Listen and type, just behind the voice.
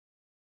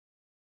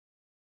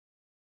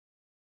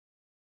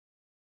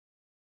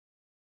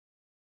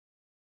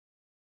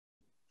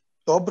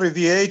Добрый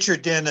вечер,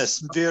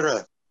 Denis,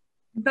 Vera.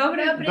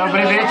 Добрый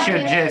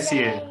вечер,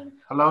 Jesse.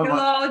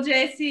 Hello,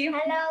 Jesse.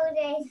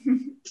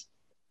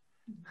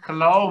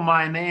 Hello,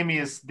 my name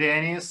is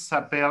Denis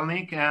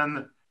Sopelnik,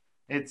 and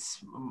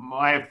it's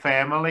my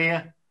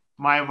family.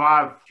 My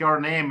wife,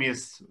 her name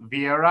is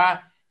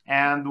Vera,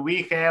 and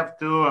we have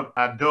two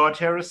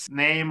daughters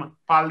named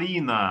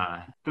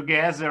Paulina.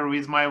 Together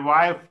with my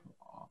wife,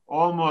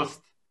 almost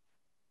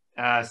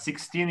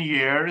 16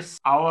 years.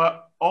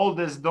 Our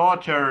oldest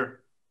daughter,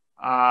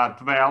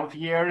 12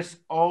 years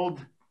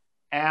old,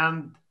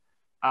 and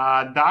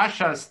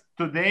Dasha's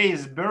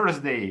today's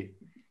birthday.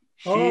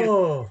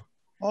 Happy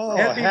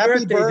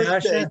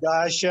birthday,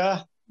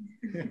 Dasha.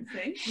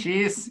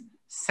 She's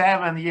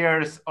 7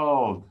 years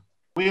old.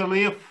 We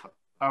live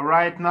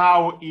right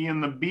now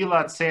in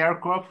Bila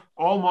Tserkov,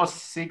 almost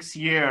 6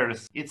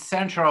 years. It's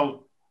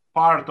central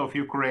part of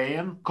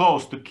Ukraine,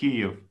 close to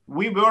Kiev.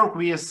 We work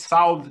with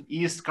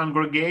Southeast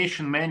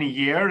congregation many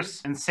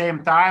years, and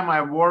same time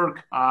I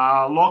work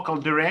local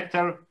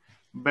director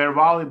Bear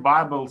Valley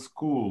Bible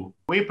School.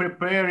 We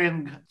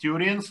preparing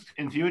students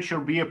in future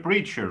be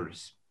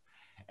preachers.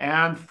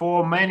 And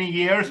for many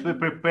years we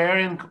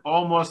preparing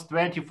almost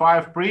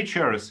 25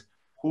 preachers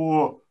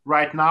who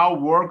right now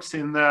works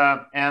in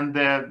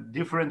the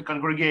different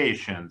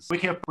congregations. We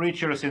have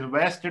preachers in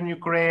Western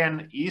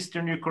Ukraine,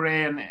 Eastern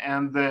Ukraine,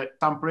 and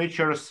some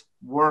preachers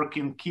work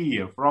in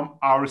Kiev from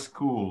our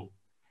school.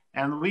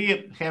 And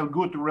we have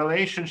good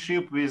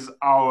relationship with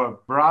our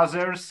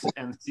brothers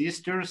and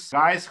sisters,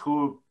 guys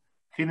who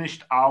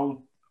finished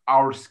out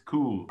our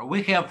school.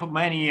 We have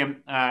many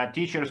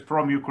teachers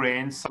from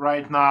Ukraine. So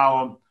right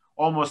now,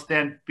 almost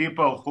 10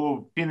 people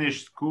who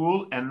finished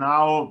school and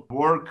now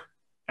work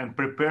and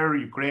prepare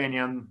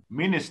Ukrainian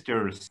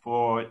ministers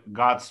for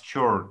God's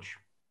church.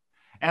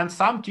 And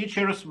some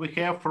teachers we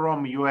have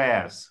from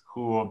US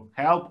who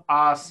help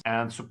us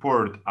and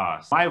support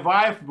us. My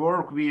wife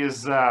works with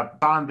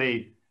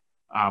Sunday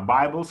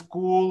Bible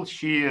School.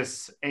 She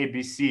is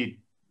ABC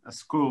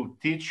school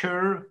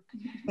teacher.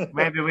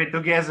 Maybe we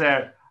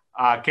together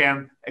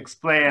can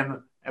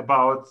explain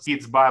about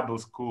kids Bible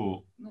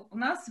School. У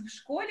нас в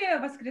школе,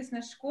 в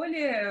воскресной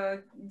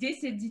школе,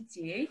 10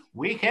 детей.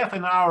 We have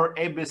in our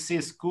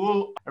ABC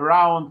school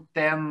around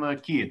 10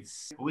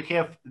 kids. We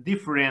have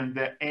different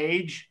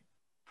age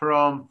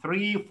from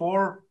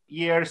 3-4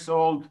 years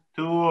old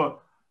to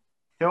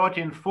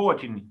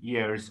 13-14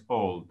 years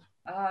old.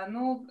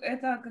 Ну,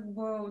 это как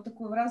бы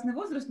такой разный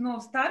возраст,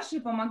 но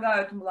старшие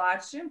помогают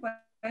младшим,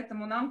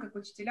 поэтому нам, как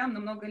учителям,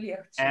 намного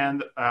легче.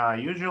 And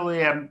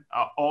usually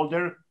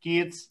older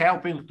kids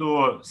helping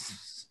to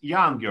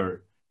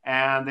younger,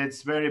 and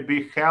it's very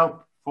big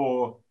help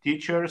for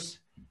teachers,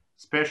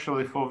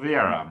 especially for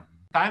Vera.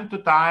 Time to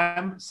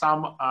time,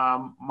 some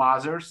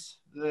mothers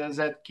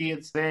that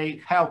kids,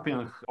 they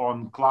helping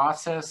on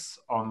classes,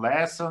 on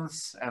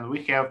lessons, and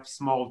we have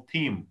small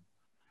team.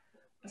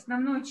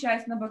 Основную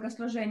часть на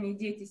богослужении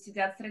дети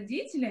сидят с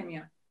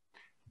родителями.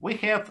 We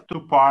have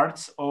two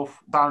parts of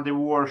Sunday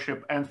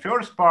worship, and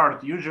first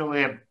part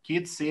usually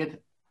kids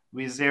sit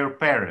with their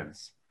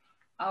parents.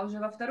 А уже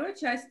во второй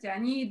части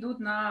они идут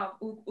на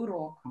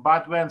урок.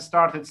 But when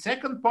started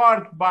second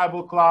part,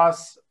 Bible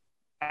class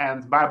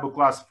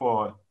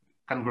for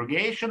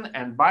congregation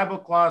and Bible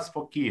class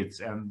for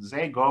kids, and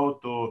they go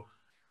to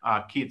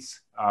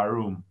kids'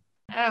 room.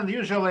 And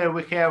usually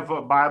we have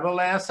a Bible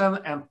lesson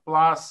and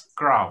plus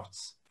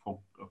crafts for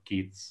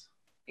kids.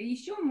 И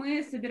еще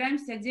мы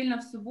собираемся отдельно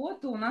в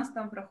субботу, у нас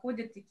там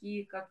проходят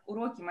такие как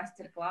уроки,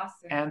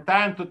 мастер-классы. And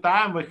time to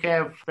time we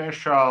have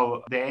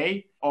special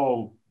day,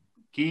 all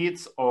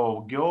kids,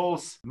 all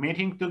girls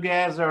meeting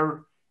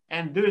together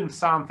and doing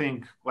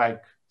something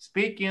like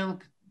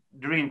speaking,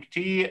 drink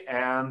tea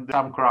and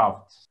some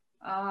crafts.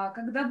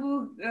 Когда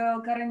был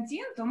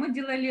карантин, то мы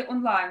делали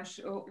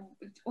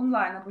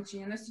онлайн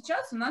обучение, но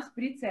сейчас у нас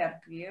при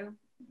церкви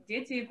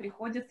дети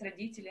приходят с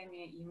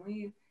родителями, и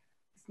мы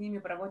с ними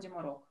проводим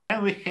урок.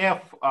 When we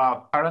have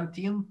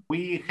quarantine,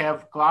 we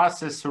have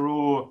classes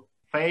through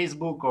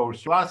Facebook or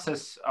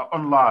classes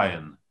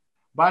online.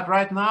 But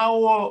right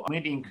now,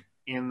 meeting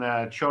in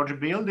a church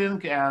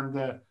building,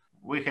 and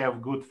we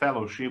have good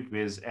fellowship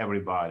with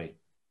everybody,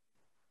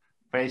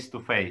 face to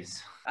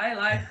face. I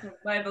like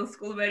Bible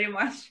school very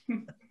much.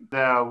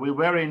 We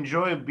very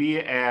enjoy be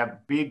a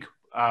big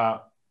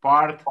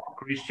part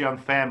Christian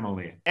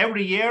family.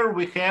 Every year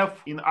we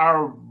have in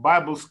our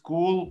Bible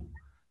school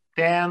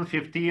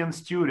 10-15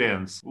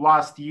 students.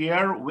 Last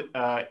year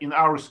in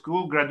our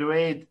school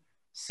graduate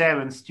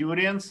 7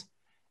 students,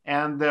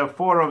 and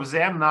 4 of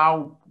them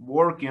now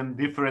work in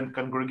different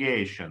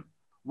congregation.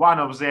 1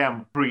 of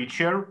them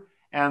preacher,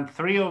 and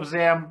 3 of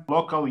them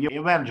local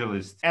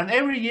evangelists. And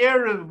every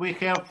year we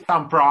have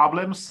some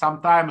problems.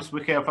 Sometimes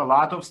we have a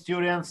lot of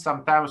students.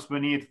 Sometimes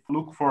we need to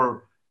look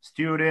for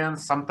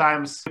students.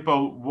 Sometimes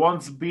people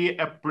want to be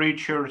a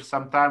preacher.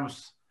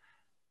 Sometimes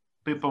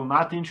people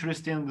not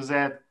interested in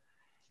that.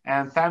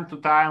 And time to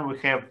time we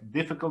have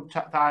difficult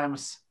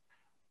times.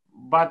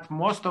 But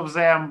most of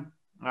them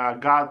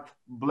God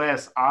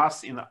bless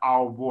us in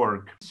our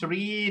work.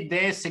 3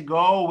 days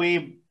ago,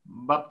 we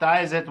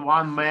baptized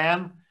one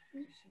man.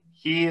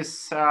 He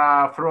is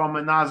from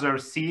another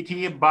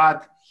city,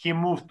 but he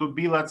moved to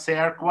Bila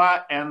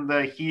Cerkva and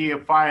he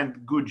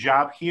find good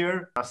job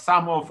here.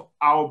 Some of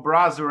our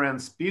brethren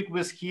speak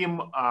with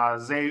him,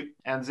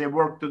 they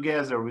work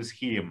together with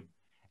him.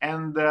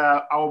 And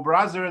our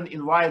brethren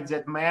invite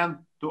that man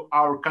to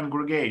our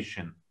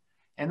congregation.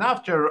 And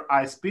after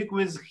I speak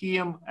with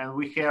him and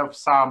we have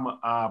some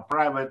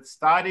private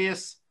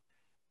studies,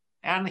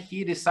 and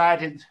he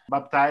decided to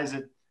baptize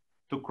it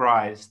to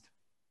Christ.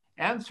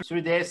 And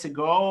 3 days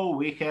ago,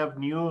 we have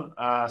new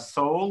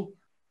soul.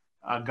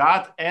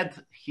 God add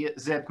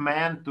that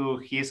man to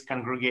his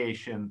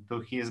congregation,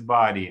 to his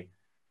body.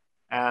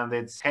 And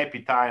it's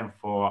happy time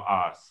for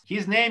us.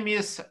 His name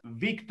is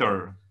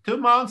Victor. 2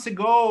 months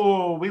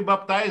ago, we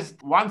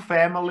baptized one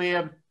family,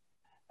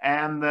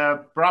 and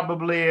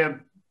probably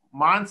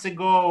months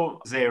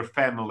ago, their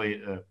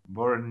family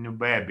born a new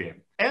baby.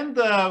 And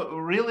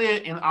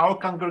really, in our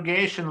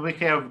congregation, we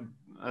have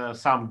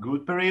some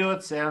good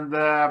periods and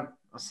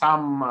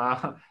some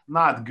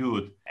not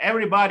good.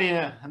 Everybody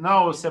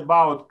knows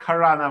about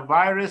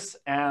coronavirus,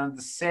 and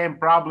the same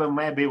problem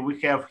maybe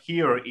we have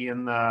here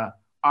in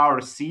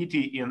our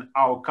city, in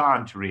our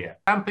country.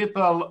 Some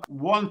people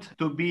want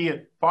to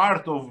be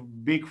part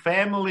of big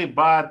family,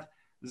 but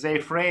they're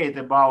afraid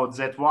about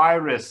that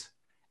virus.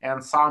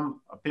 And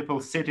some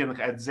people sitting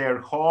at their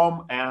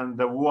home and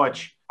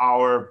watch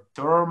our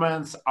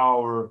sermons,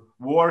 our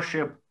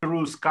worship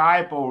through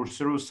Skype or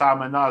through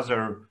some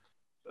another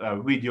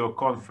video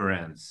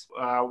conference.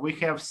 We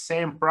have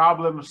same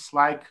problems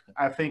like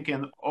I think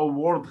in all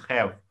world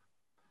have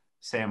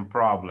same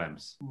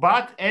problems.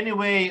 But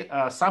anyway,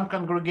 some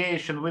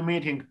congregation we're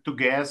meeting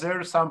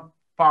together, some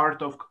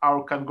part of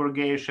our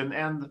congregation,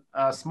 and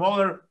a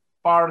smaller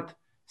part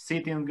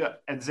sitting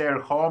at their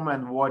home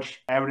and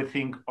watch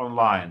everything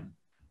online.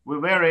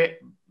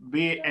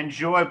 We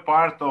enjoy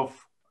part of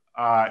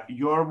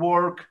your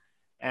work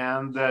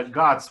and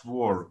God's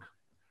work.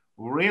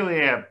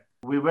 Really,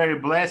 we're very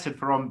blessed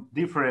from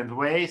different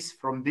ways,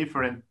 from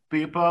different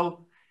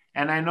people.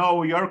 And I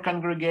know your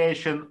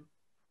congregation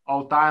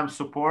all time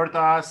support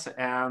us,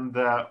 and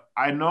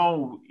I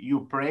know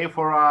you pray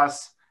for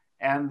us,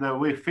 and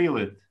we feel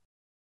it.